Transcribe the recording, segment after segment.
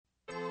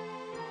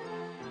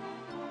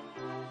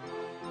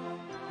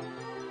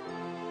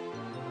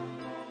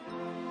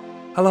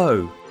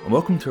Hello, and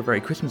welcome to a very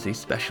Christmassy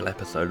special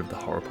episode of the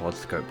HorrorPod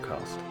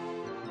Scopecast.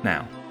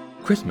 Now,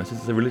 Christmas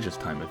is a religious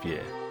time of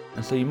year,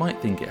 and so you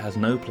might think it has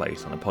no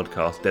place on a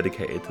podcast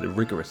dedicated to the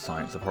rigorous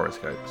science of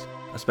horoscopes,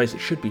 a space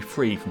that should be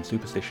free from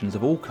superstitions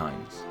of all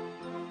kinds.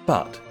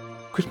 But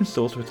Christmas is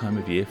also a time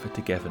of year for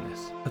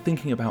togetherness, for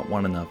thinking about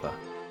one another.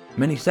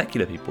 Many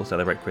secular people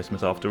celebrate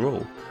Christmas after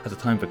all, as a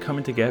time for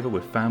coming together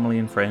with family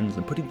and friends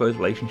and putting those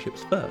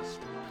relationships first.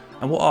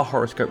 And what are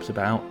horoscopes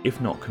about,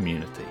 if not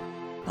community?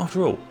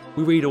 After all,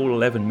 we read all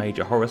 11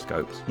 major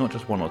horoscopes, not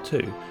just one or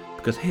two,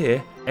 because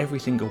here, every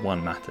single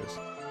one matters.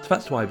 So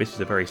that's why this is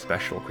a very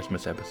special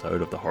Christmas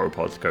episode of the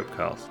HorrorPod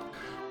Scopecast.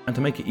 And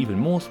to make it even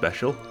more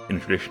special, in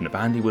the tradition of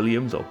Andy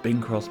Williams or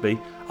Bing Crosby,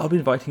 I'll be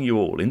inviting you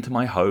all into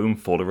my home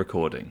for the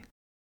recording.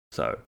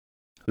 So,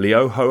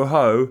 Leo ho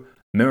ho,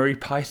 Merry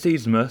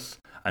Piscesmas,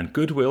 and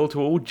goodwill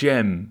to all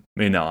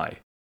Gemini.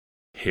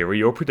 Here are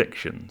your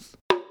predictions.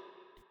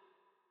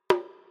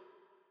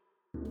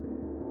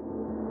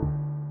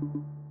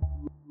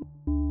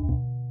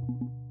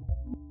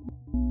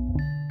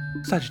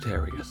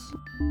 Sagittarius,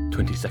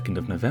 22nd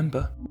of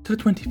November to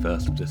the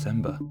 21st of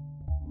December.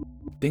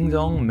 Ding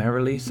dong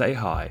merrily say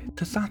hi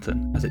to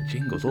Saturn as it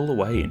jingles all the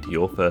way into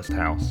your first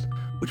house,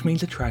 which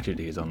means a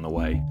tragedy is on the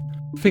way.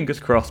 Fingers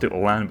crossed it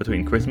will land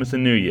between Christmas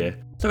and New Year,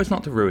 so as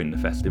not to ruin the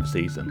festive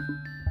season.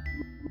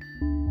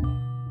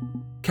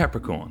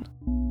 Capricorn,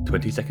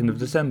 22nd of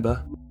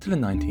December to the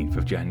 19th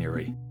of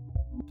January.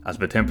 As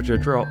the temperature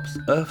drops,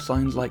 Earth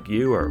signs like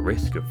you are at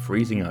risk of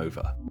freezing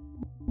over.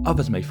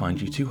 Others may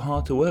find you too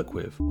hard to work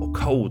with, or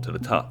cold to the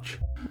touch.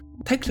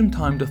 Take some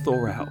time to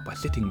thaw out by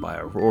sitting by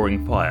a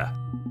roaring fire,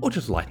 or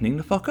just lightening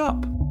the fuck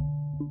up.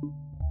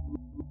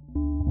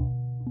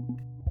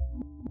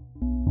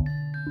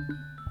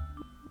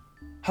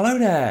 Hello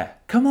there!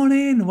 Come on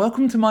in!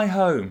 Welcome to my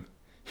home!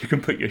 You can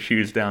put your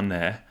shoes down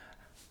there.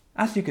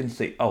 As you can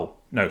see... Oh,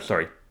 no,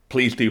 sorry.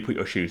 Please do put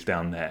your shoes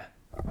down there.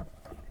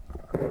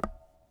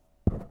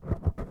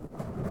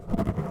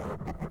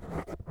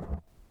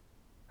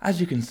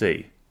 As you can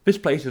see, this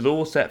place is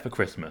all set for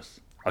Christmas.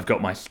 I've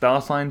got my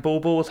star sign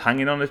baubles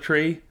hanging on a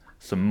tree,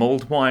 some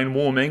mulled wine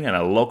warming and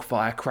a log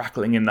fire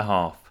crackling in the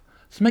hearth.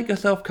 So make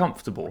yourself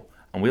comfortable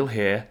and we'll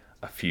hear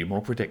a few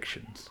more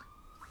predictions.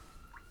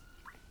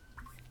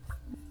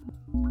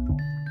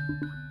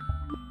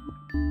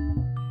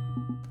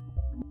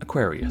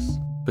 Aquarius,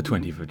 the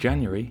 20th of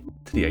January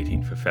to the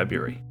 18th of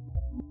February.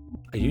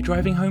 Are you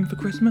driving home for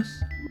Christmas?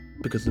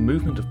 Because the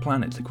movement of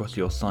planets across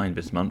your sign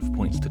this month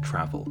points to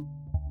travel.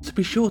 So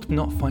be sure to be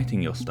not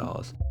fighting your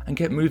stars and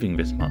get moving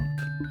this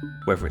month.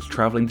 Whether it's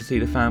travelling to see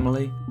the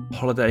family,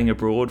 holidaying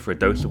abroad for a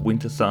dose of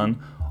winter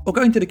sun, or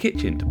going to the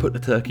kitchen to put the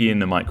turkey in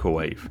the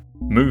microwave,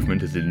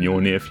 movement is in your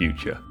near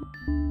future.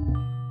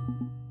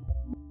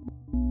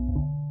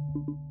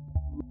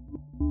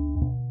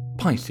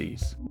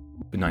 Pisces,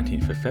 the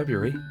 19th of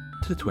February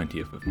to the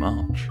 20th of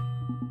March.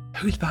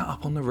 Who's that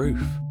up on the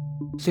roof?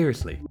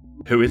 Seriously,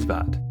 who is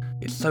that?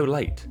 It's so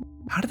late.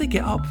 How did they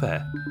get up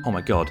there? Oh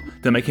my god,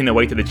 they're making their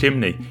way to the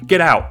chimney. Get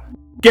out!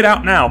 Get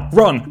out now!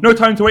 Run! No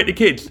time to wait the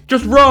kids!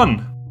 Just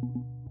run!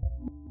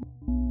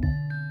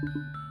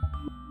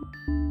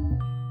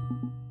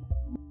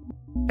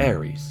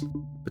 Aries,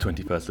 the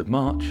 21st of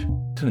March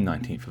to the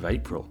 19th of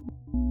April.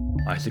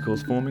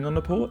 Icicles forming on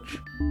the porch,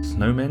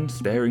 snowmen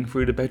staring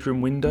through the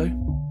bedroom window,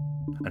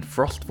 and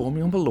frost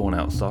forming on the lawn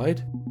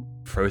outside.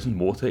 Frozen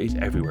water is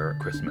everywhere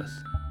at Christmas,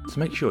 so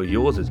make sure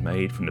yours is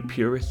made from the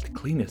purest,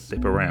 cleanest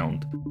sip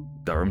around,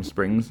 Durham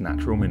Springs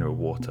natural mineral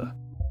water.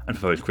 And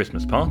for those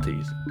Christmas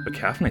parties, the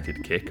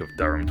caffeinated kick of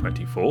Durham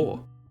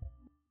 24.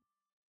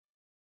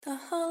 The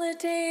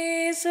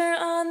holidays are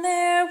on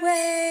their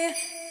way.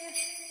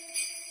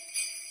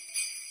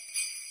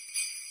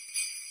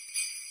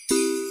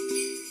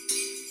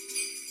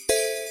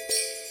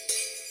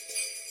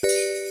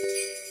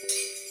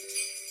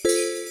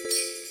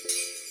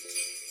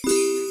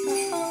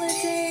 The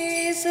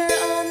holidays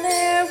are on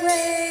their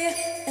way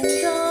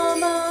and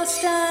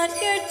almost at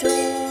your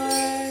door.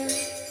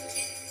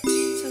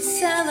 So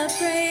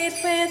celebrate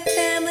with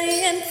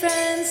family and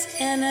friends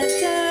in a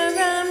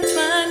Durham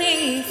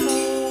 24.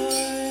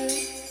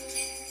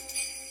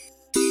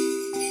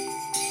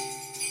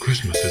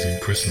 Christmas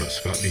isn't Christmas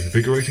without the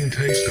invigorating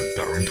taste of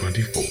Durham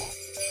 24,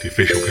 the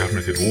official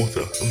caffeinated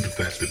water of the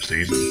festive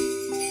season.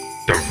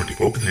 Durham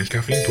 24 contains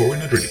caffeine,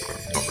 taurine, and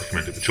adrenochrome, not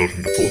recommended for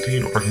children to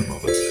 14 or pregnant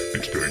mothers. If you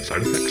experience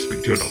side effects,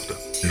 speak to your doctor.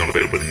 Not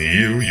available in the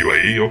EU,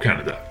 UAE, or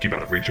Canada. Keep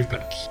out of reach of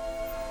pets.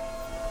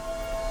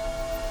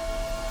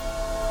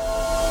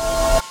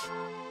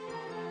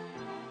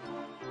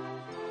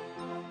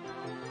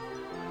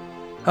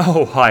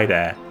 Oh, hi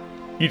there.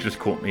 You just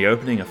caught me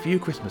opening a few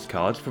Christmas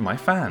cards from my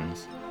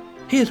fans.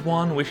 Here's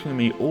one wishing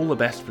me all the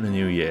best for the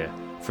new year,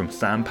 from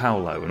Sam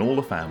Paulo and all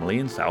the family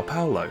in Sao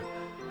Paulo.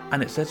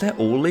 And it says they're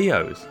all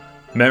Leos.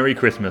 Merry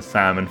Christmas,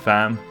 Sam and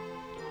fam.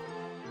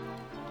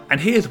 And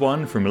here's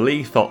one from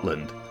Lee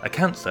Thotland, a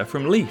Cancer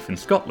from Leith in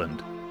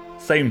Scotland.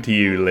 Same to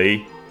you,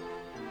 Lee.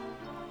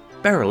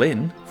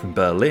 Berlin from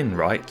Berlin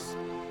writes,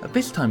 At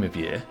this time of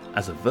year,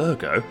 as a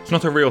Virgo, it's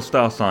not a real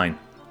star sign.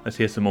 Let's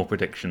hear some more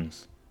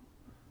predictions.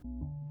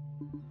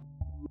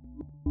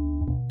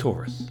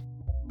 Taurus,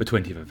 the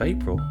 20th of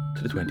April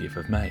to the 20th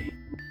of May.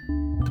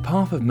 The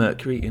path of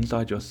Mercury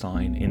inside your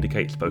sign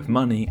indicates both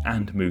money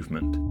and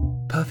movement.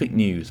 Perfect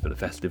news for the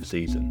festive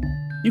season.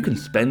 You can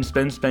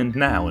spend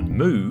now and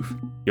move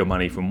your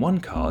money from one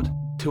card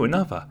to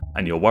another,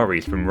 and your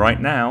worries from right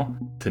now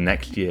to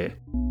next year.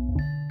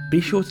 Be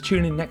sure to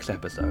tune in next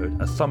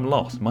episode, as some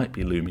loss might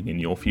be looming in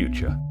your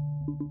future.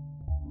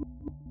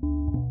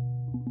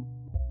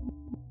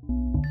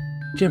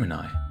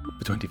 Gemini,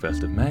 the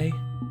 21st of May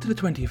to the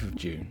 20th of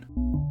June.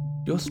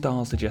 Your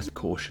stars suggest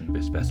caution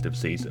this festive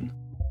season.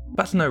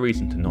 That's no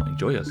reason to not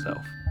enjoy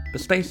yourself,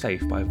 but stay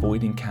safe by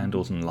avoiding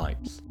candles and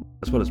lights,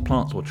 as well as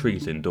plants or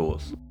trees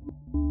indoors.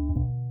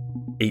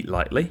 Eat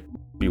lightly,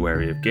 be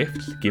wary of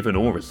gifts, given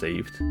or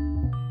received.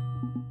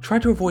 Try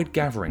to avoid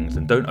gatherings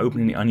and don't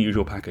open any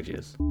unusual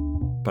packages.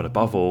 But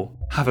above all,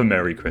 have a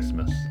Merry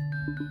Christmas.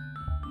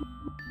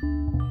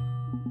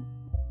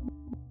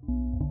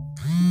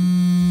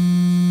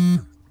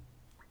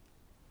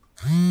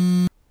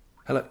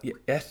 Hello,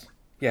 yes.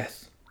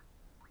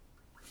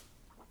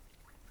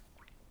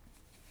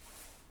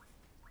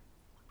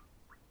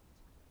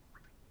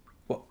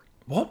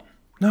 What?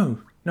 No,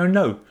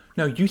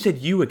 you said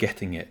you were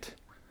getting it.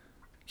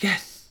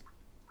 Yes,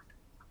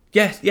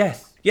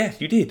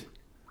 you did.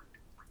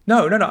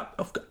 No.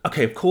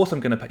 Okay, of course I'm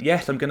going to pay.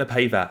 Yes, I'm going to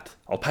pay that.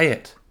 I'll pay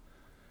it.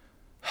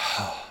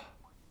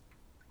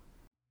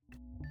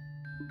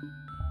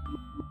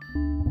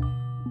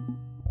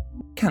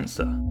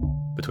 Cancer,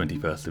 the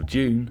 21st of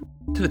June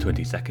to the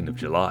 22nd of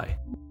July.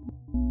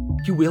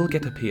 You will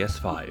get a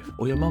PS5,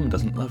 or your mum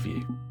doesn't love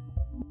you.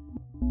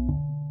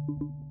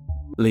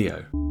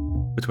 Leo,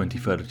 the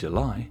 23rd of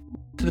July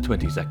to the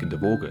 22nd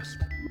of August.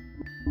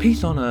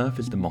 Peace on earth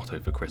is the motto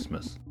for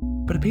Christmas.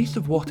 But a piece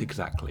of what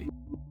exactly?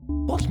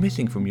 What's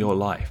missing from your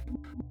life?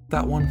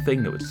 That one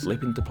thing that would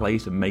slip into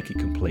place and make it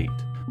complete.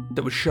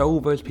 That would show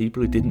all those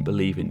people who didn't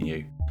believe in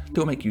you. That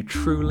would make you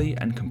truly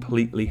and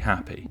completely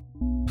happy.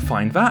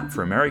 Find that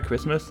for a Merry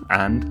Christmas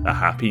and a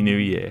Happy New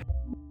Year.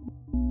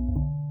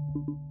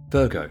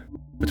 Virgo,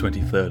 the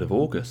 23rd of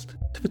August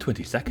to the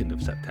 22nd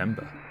of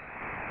September.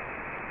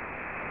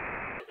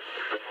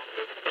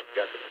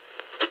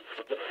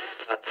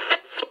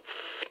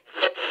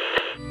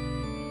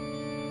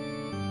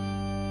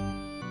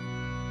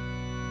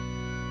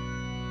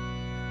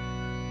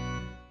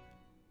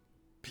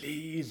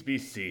 Please be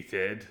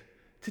seated.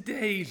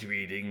 Today's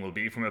reading will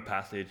be from a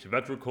passage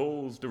that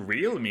recalls the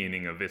real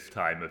meaning of this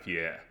time of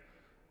year.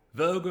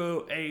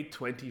 Virgo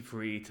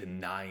 8:23 to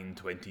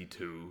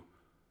 9:22.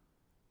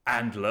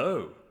 And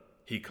lo,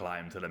 he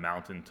climbed to the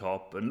mountain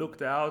top and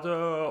looked out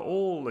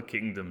all the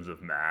kingdoms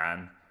of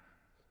man.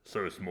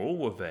 So small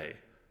were they,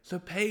 so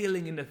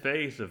paling in the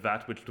face of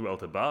that which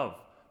dwelt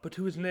above, but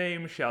whose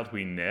name shall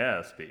we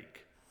ne'er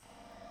speak.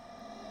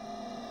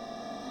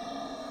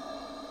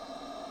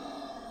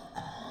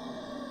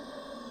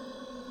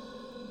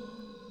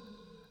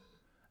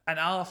 And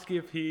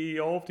asketh he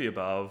of the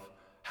above,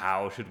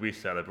 how should we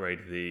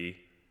celebrate thee?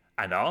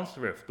 And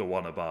answereth the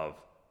one above,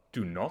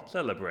 do not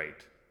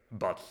celebrate,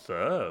 but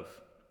serve.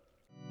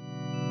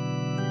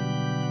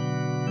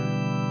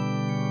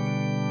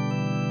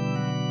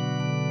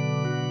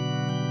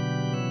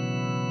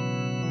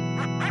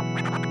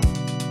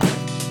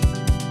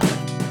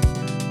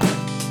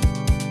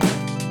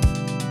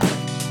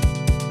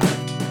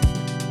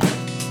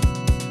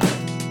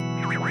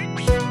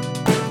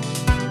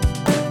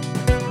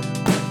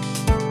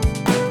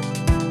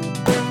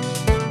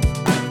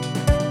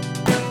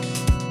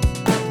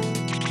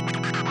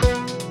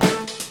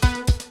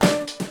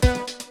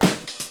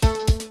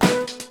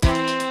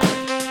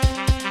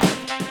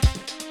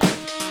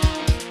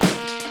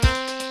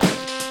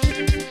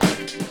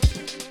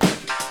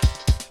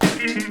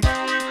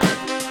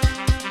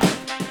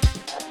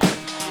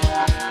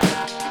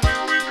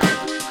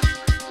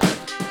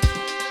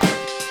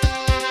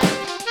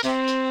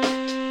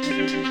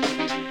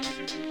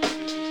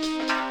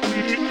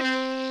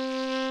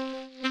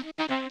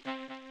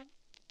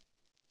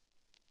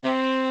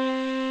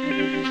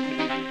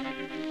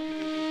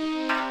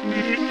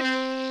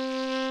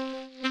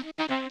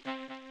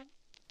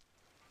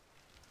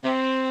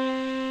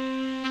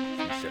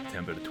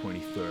 September the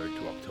 23rd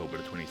to October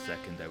the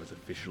 22nd, I was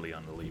officially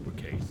on the Libra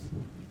case.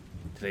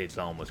 Today it's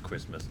almost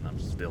Christmas and I'm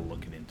still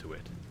looking into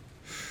it.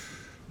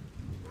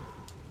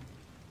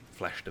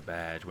 Flashed a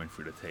badge, went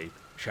through the tape,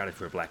 shouted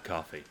for a black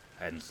coffee.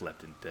 I hadn't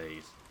slept in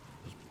days.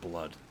 There was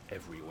blood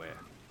everywhere.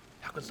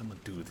 How could someone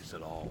do this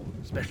at all,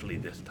 especially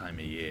this time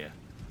of year?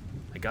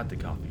 I got the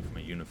coffee from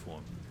a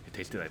uniform. It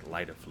tasted like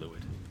lighter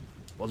fluid.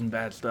 Wasn't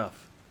bad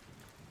stuff.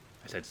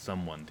 I said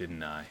someone,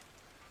 didn't I?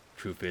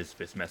 Truth is,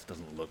 this mess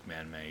doesn't look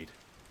man-made.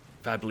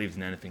 If I believed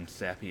in anything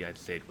sappy, I'd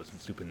say it was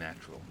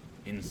supernatural.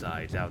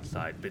 Insides,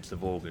 outside, bits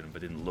of organ,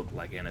 but didn't look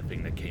like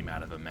anything that came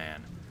out of a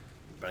man.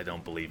 But I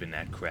don't believe in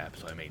that crap,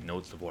 so I made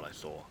notes of what I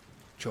saw.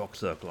 Chalk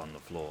circle on the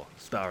floor,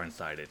 star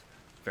inside it.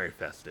 Very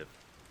festive.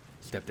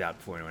 Stepped out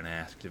before anyone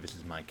asks if this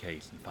is my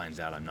case and finds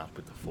out I'm not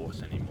with the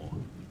Force anymore.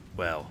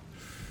 Well,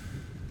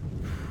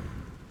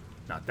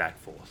 not that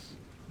Force.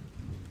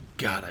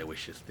 God, I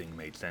wish this thing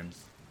made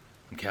sense.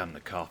 I'm counting the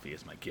coffee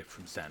as my gift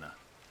from Santa.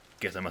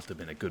 Guess I must have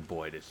been a good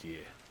boy this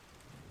year.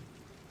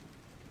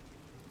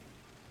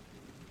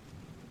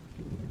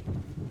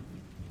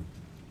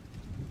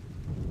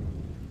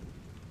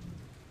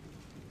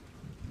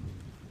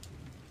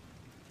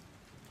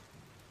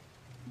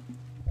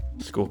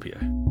 Scorpio,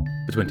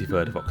 the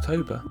 23rd of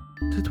October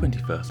to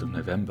 21st of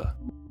November.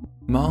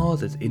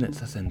 Mars is in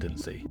its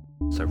ascendancy,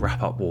 so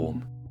wrap up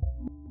warm.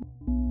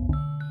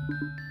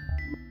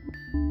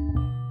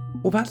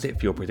 Well, that's it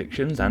for your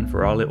predictions and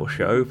for our little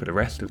show for the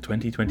rest of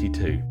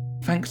 2022.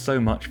 Thanks so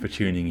much for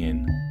tuning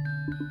in.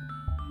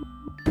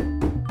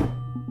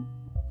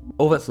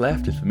 All that's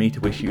left is for me to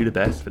wish you the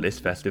best for this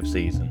festive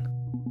season.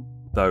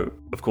 Though,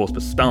 of course,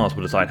 the stars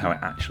will decide how it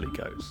actually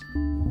goes.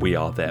 We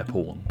are their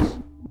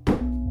pawns.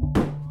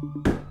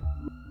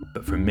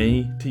 But from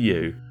me to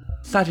you,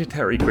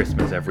 Sagittary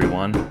Christmas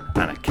everyone,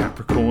 and a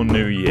Capricorn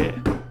New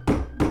Year.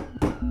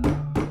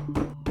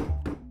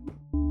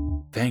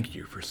 Thank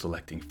you for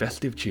selecting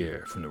Festive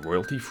Cheer from the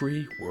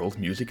royalty-free World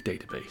Music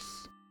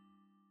Database.